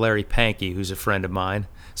name of Larry Pankey, who's a friend of mine.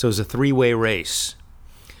 So it was a 3-way race.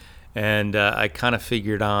 And I kind of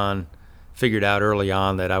figured out early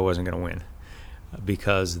on that I wasn't going to win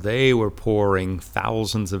because they were pouring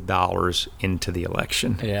thousands of dollars into the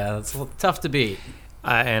election. Yeah, that's tough to beat.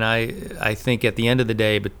 I think at the end of the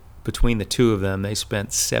day, between the two of them, they spent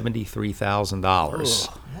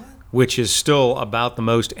 $73,000, which is still about the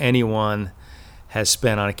most anyone has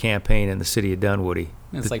spent on a campaign in the city of Dunwoody.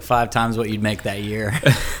 It's like 5 times what you'd make that year.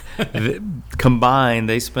 Combined,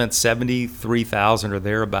 they spent $73,000 or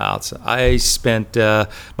thereabouts. I spent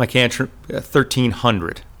my cantrip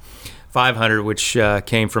 $1,300, $500, which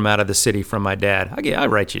came from out of the city from my dad. I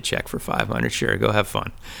write you a check for $500. Sure, go have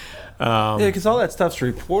fun. Yeah, because all that stuff's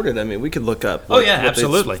reported. I mean, we could look up. Oh, yeah, what they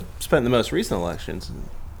absolutely. Spent in the most recent elections.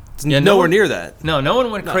 It's Yeah, nowhere near that. No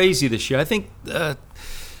one went crazy this year. I think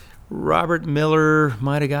Robert Miller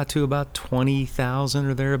might have got to about 20,000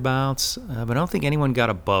 or thereabouts, but I don't think anyone got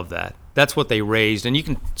above that. That's what they raised, and you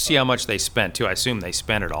can see how much they spent too. I assume they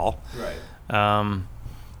spent it all. Right.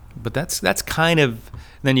 But that's kind of.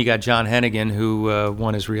 Then you got John Hennigan, who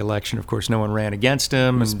won his re-election. Of course, no one ran against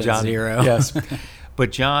him. And Spent John, 0. Yes,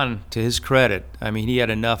 but John, to his credit, I mean, he had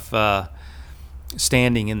enough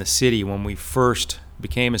standing in the city when we first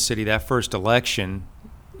became a city. That first election,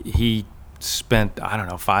 he spent I don't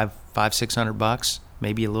know $500-$600,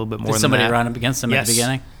 maybe a little bit more. Did than somebody that. run up against him at the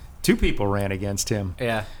beginning? 2 people ran against him.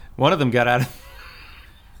 Yeah. One of them got out of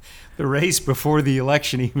the race before the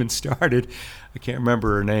election even started. I can't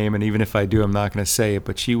remember her name, and even if I do, I'm not going to say it.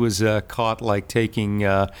 But she was caught like taking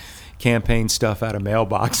campaign stuff out of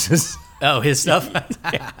mailboxes. Oh, his stuff?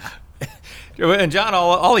 And John,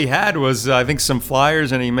 all he had was I think some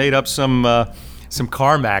flyers, and he made up some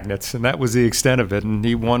car magnets, and that was the extent of it. And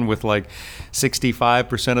he won with like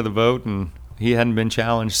 65% of the vote, and he hadn't been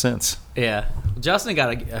challenged since. Yeah. Justin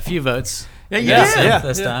got a few votes. Yeah, you Yes, did.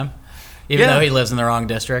 this time. Even though he lives in the wrong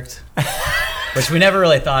district. which we never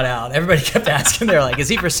really thought out. Everybody kept asking. They're like, "Is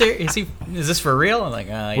he for serious? Is this for real?" I'm like,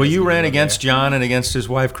 well, you ran against John and against his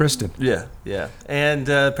wife Kristen. Yeah, yeah. And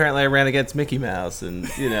apparently I ran against Mickey Mouse, and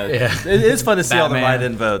it's fun to see all the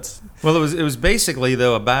write-in votes. Well, it was basically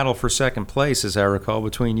though a battle for second place, as I recall,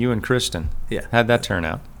 between you and Kristen. Yeah. How'd that turn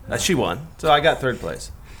out? She won, so I got third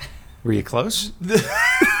place. Were you close?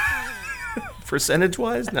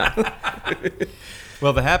 Percentage-wise, no.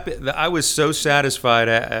 Well, I was so satisfied,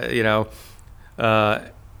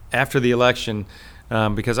 after the election,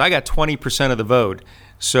 because I got 20% of the vote.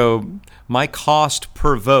 So my cost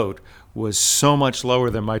per vote was so much lower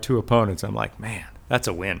than my two opponents. I'm like, man, that's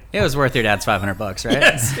a win. It was worth your dad's $500, right?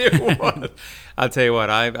 Yes, it was. I'll tell you what,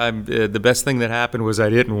 I'm the best thing that happened was I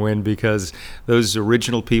didn't win because those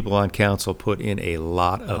original people on council put in a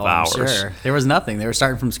lot of hours. Sure. There was nothing. They were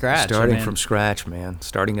starting from scratch. From scratch, man.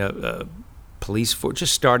 Starting a police force,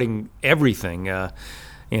 just starting everything,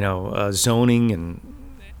 zoning and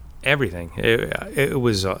everything. It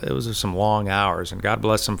was some long hours, and God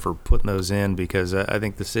bless them for putting those in because I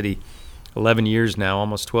think the city, 11 years now,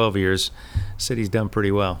 almost 12 years, city's done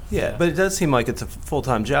pretty well. Yeah, but it does seem like it's a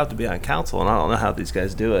full-time job to be on council, and I don't know how these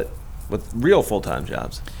guys do it with real full-time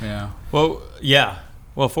jobs. Yeah. Well, yeah.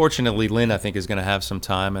 Well, fortunately, Lynn, I think, is going to have some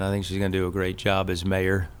time, and I think she's going to do a great job as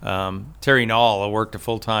mayor. Terry Nall worked a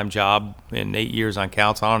full-time job in 8 years on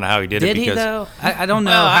council. I don't know how he did it. Did he, though? I don't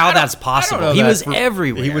know how that's possible. He was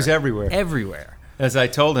everywhere. He was everywhere. Everywhere. As I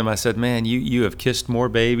told him, I said, man, you have kissed more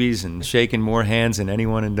babies and shaken more hands than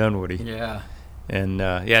anyone in Dunwoody. Yeah. And,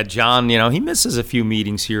 John, he misses a few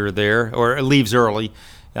meetings here or there, or leaves early.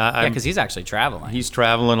 Because he's actually traveling. He's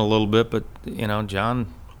traveling a little bit, but,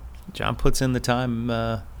 John puts in the time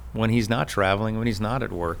when he's not traveling, when he's not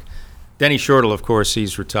at work. Denny Shortle, of course,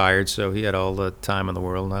 he's retired, so he had all the time in the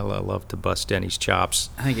world, and I love to bust Denny's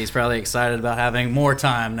chops. I think he's probably excited about having more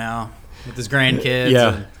time now with his grandkids.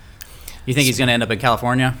 Yeah. You think he's going to end up in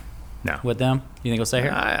California? No. With them? You think he'll stay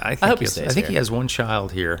here? I hope he stays. stays I think here. he has one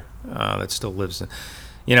child here that still lives in,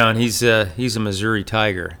 and he's a Missouri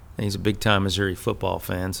Tiger, and he's a big-time Missouri football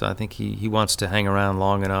fan, so I think he wants to hang around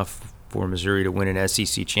long enough for Missouri to win an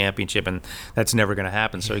SEC championship, and that's never going to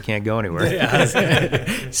happen, so he can't go anywhere.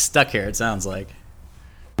 Stuck here, it sounds like.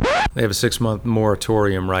 They have a 6-month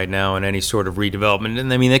moratorium right now on any sort of redevelopment,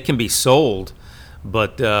 and it can be sold,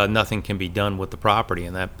 but nothing can be done with the property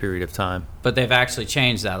in that period of time. But they've actually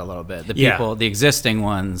changed that a little bit. The existing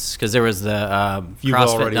ones, because there was the You've CrossFit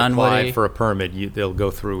already Dunwoody. applied for a permit, they'll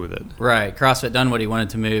go through with it. Right. CrossFit Dunwoody wanted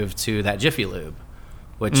to move to that Jiffy Lube,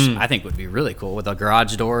 which I think would be really cool with the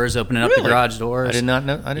garage doors, opening up the garage doors. I did not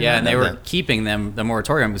know. They were keeping them. The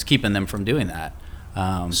moratorium was keeping them from doing that.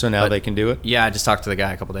 So now they can do it? Yeah, I just talked to the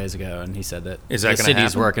guy a couple days ago, and he said that the city's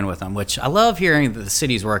happen? working with them, which I love hearing that the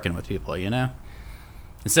city's working with people,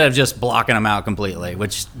 Instead of just blocking them out completely,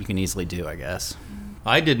 which you can easily do, I guess.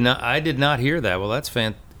 I did not hear that. Well, that's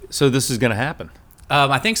so this is going to happen?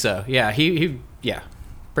 I think so. Yeah, he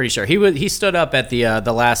pretty sure. He stood up at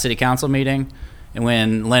the last city council meeting, and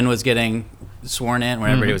when Lynn was getting sworn in,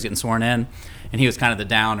 when everybody was getting sworn in, and he was kind of the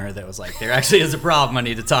downer that was like, there actually is a problem I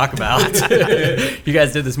need to talk about. You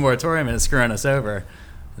guys did this moratorium and it's screwing us over.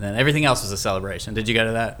 And then everything else was a celebration. Did you go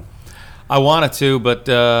to that? I wanted to, but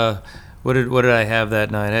what did I have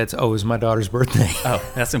that night? It was my daughter's birthday. Oh,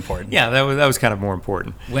 that's important. Yeah, that was kind of more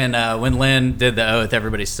important. When Lynn did the oath,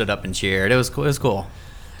 everybody stood up and cheered. It was cool. It was cool.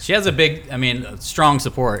 She has strong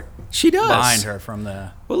support. She does. Behind her from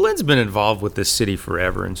the... Well, Lynn's been involved with this city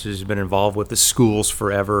forever, and she's been involved with the schools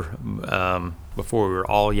forever. Before we were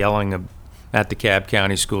all yelling at DeKalb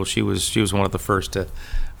County School, she was one of the first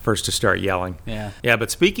to start yelling. Yeah. Yeah, but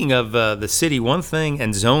speaking of the city, one thing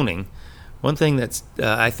that's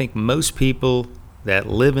I think most people that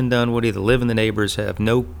live in Dunwoody, that live in the neighbors, have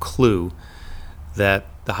no clue that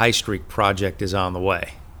the High Street project is on the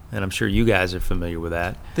way. And I'm sure you guys are familiar with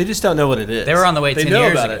that. They just don't know what it is. They were on the way 10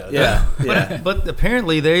 years ago. Yeah. But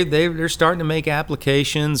apparently they're starting to make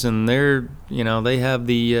applications, and they have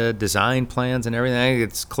the design plans and everything. I think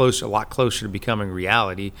it's a lot closer to becoming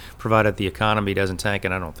reality, provided the economy doesn't tank,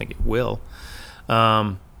 and I don't think it will.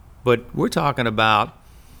 But we're talking about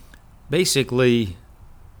basically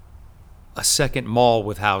a second mall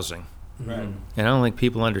with housing. Right. And I don't think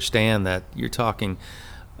people understand that you're talking.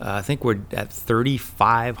 I think we're at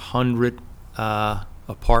 3,500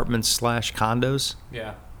 apartments / condos.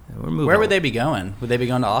 Yeah. We're moving. Where would they be going? Would they be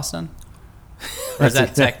going to Austin? Or is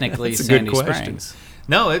that technically that's a Sandy good question. Springs?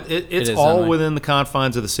 No, it's is all Dunwoody. within the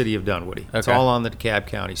confines of the city of Dunwoody. It's Okay. all on the DeKalb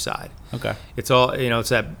County side. Okay. It's all, it's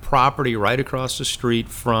that property right across the street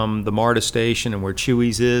from the MARTA station and where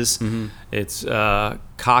Chewy's is. Mm-hmm. It's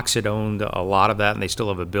Cox had owned a lot of that, and they still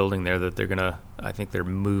have a building there that I think they're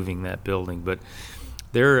moving that building. But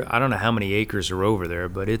I don't know how many acres are over there,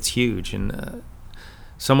 but it's huge. And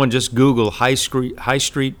someone just Google High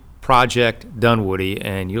Street Project Dunwoody,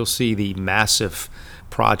 and you'll see the massive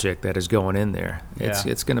project that is going in there.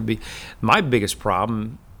 It's going to be my biggest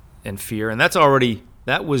problem and fear, and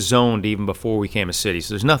that was zoned even before we became a city.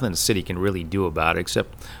 So there's nothing the city can really do about it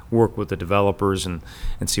except work with the developers and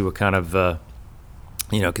see what kind of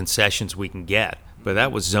concessions we can get. But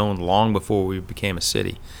that was zoned long before we became a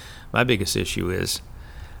city. My biggest issue is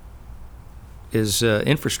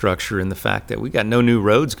infrastructure and the fact that we got no new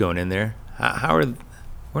roads going in there.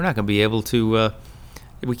 We're not going to be able to.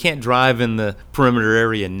 We can't drive in the perimeter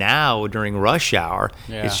area now during rush hour.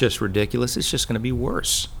 Yeah. It's just ridiculous. It's just going to be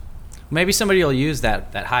worse. Maybe somebody will use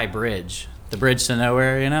that high bridge, the bridge to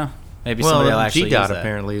nowhere. Maybe somebody will actually use GDOT that.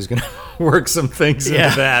 apparently is going to work some things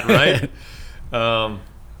into that, right?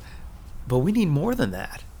 But we need more than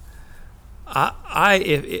that.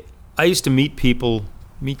 I used to meet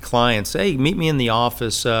clients. Hey, meet me in the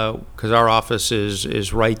office because our office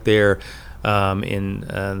is right there. In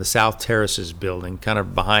the South Terraces building, kind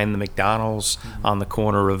of behind the McDonald's on the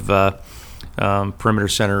corner of Perimeter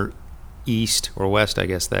Center East or West, I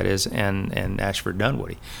guess that is, and Ashford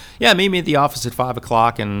Dunwoody. Yeah, meet me at the office at 5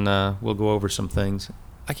 o'clock and we'll go over some things.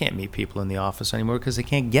 I can't meet people in the office anymore because they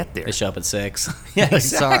can't get there. They show up at 6. Yeah,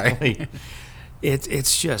 Sorry. exactly.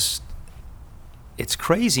 It's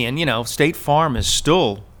crazy. And, State Farm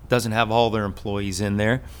still doesn't have all their employees in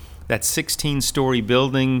there. That 16-story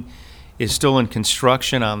building is still in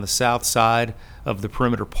construction on the south side of the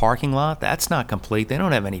perimeter parking lot. That's not complete. They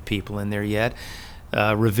don't have any people in there yet.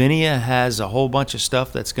 Ravinia has a whole bunch of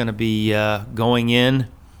stuff that's going to be going in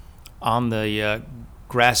on the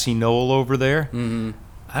grassy knoll over there. Mm-hmm.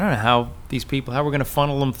 I don't know how we're going to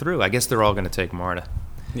funnel them through. I guess they're all going to take MARTA.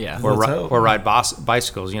 Yeah. Or ride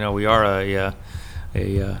bicycles. We are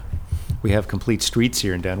we have complete streets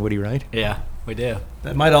here in Dunwoody, right? Yeah, we do.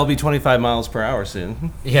 That might all be 25 miles per hour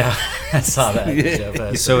soon. Yeah, I saw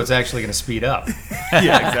that. So it's actually going to speed up.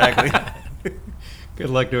 Yeah, exactly. Good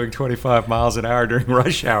luck doing 25 miles an hour during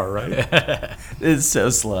rush hour, right? It's so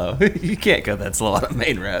slow. You can't go that slow on a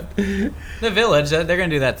main road. The Village, they're going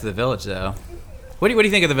to do that to the Village, though. What do you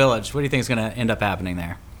think of the Village? What do you think is going to end up happening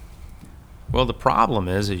there? Well, the problem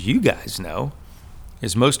is, as you guys know,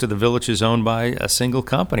 is most of the Village is owned by a single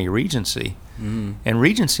company, Regency. Mm. And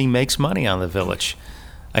Regency makes money on the Village.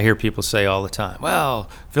 I hear people say all the time, well,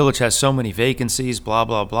 Village has so many vacancies, blah,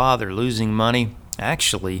 blah, blah, they're losing money.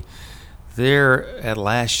 Actually, they're at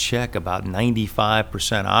last check about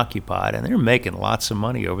 95% occupied, and they're making lots of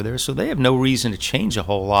money over there, so they have no reason to change a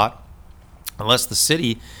whole lot unless the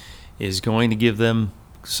city is going to give them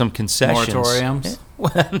some concessions. Moratoriums?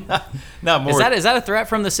 Well, not more. Is that a threat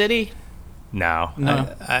from the city? No.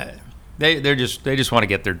 They just want to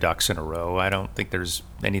get their ducks in a row. I don't think there's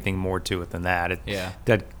anything more to it than that.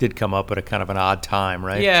 That did come up at a kind of an odd time,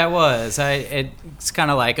 right? Yeah, it was. It's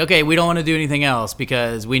kind of like, okay, we don't want to do anything else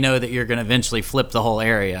because we know that you're going to eventually flip the whole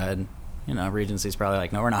area. And, Regency's probably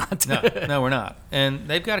like, no, we're not. No, we're not. And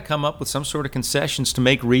they've got to come up with some sort of concessions to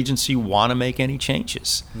make Regency want to make any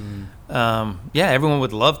changes. Everyone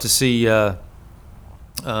would love to see the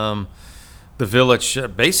Village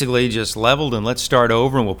basically just leveled and let's start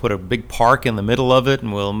over, and we'll put a big park in the middle of it,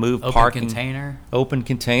 and we'll move parking. Open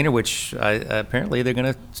container, which apparently they're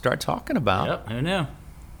going to start talking about. Yep, who knew?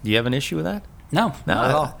 Do you have an issue with that? No, not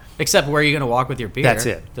at all. Except where are you going to walk with your beer? That's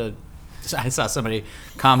it. I saw somebody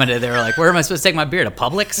commented, they were like, where am I supposed to take my beer? To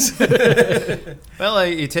Publix? Well,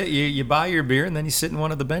 you buy your beer, and then you sit in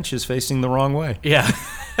one of the benches facing the wrong way. Yeah.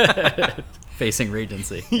 Facing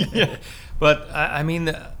Regency. Yeah. But,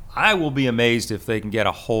 I will be amazed if they can get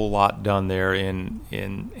a whole lot done there in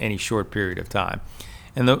any short period of time.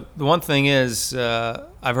 And the one thing is,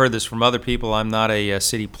 I've heard this from other people. I'm not a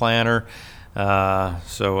city planner,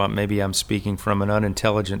 so maybe I'm speaking from an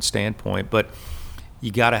unintelligent standpoint, but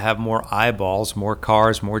you got to have more eyeballs, more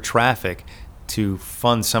cars, more traffic to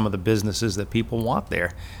fund some of the businesses that people want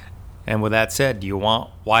there. And with that said, do you want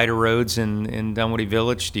wider roads in Dunwoody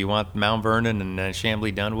Village? Do you want Mount Vernon and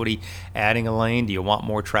Chamblee Dunwoody adding a lane? Do you want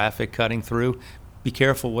more traffic cutting through? Be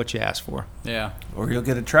careful what you ask for. Yeah. Or you'll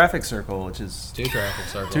get a traffic circle, which is 2 traffic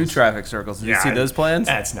circles. 2 traffic circles. Did you see those plans?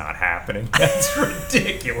 That's not happening. That's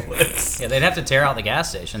ridiculous. Yeah, they'd have to tear out the gas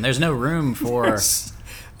station. There's no room for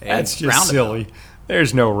that's just silly.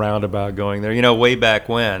 There's no roundabout going there. Way back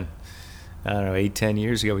when, I don't know, 8-10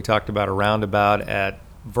 years ago, we talked about a roundabout at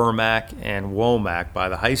Vermac and Womack by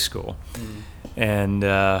the high school. And,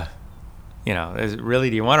 is it really,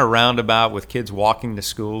 do you want a roundabout with kids walking to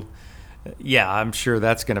school? Yeah, I'm sure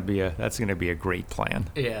that's going to be a great plan.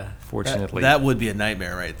 Yeah. Fortunately. That would be a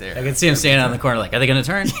nightmare right there. I can see him standing on the corner like, are they going to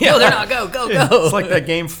turn? No, they're not. Go. It's like that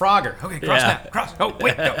game Frogger. Okay, cross now. Cross. Oh,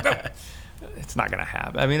 wait, go. It's not going to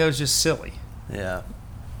happen. I mean, that was just silly. Yeah.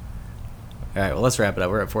 All right, well, let's wrap it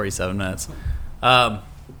up. We're at 47 minutes. All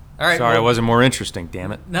right. Sorry, I wasn't more interesting,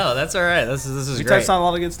 damn it. No, that's all right. This is We great. touched on a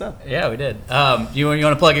lot of good stuff. Yeah, we did. You want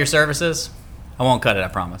to plug your services? I won't cut it, I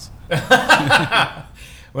promise.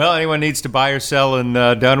 Well, anyone needs to buy or sell in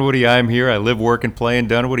Dunwoody, I'm here. I live, work, and play in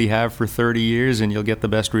Dunwoody, have for 30 years, and you'll get the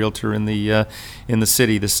best realtor in the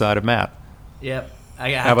city this side of Matt. Yep. I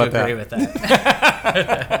have to agree with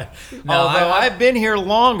that. Although I've been here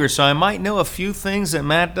longer, so I might know a few things that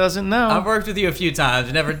Matt doesn't know. I've worked with you a few times.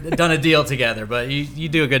 We've never done a deal together, but you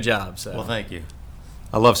do a good job. So. Well, thank you.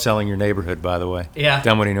 I love selling your neighborhood, by the way. Yeah.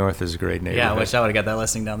 Dunwoody North is a great neighborhood. Yeah, I wish I would have got that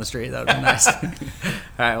listing down the street. That would have been nice. All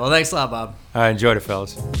right. Well, thanks a lot, Bob. All right, enjoyed it,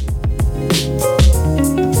 fellas.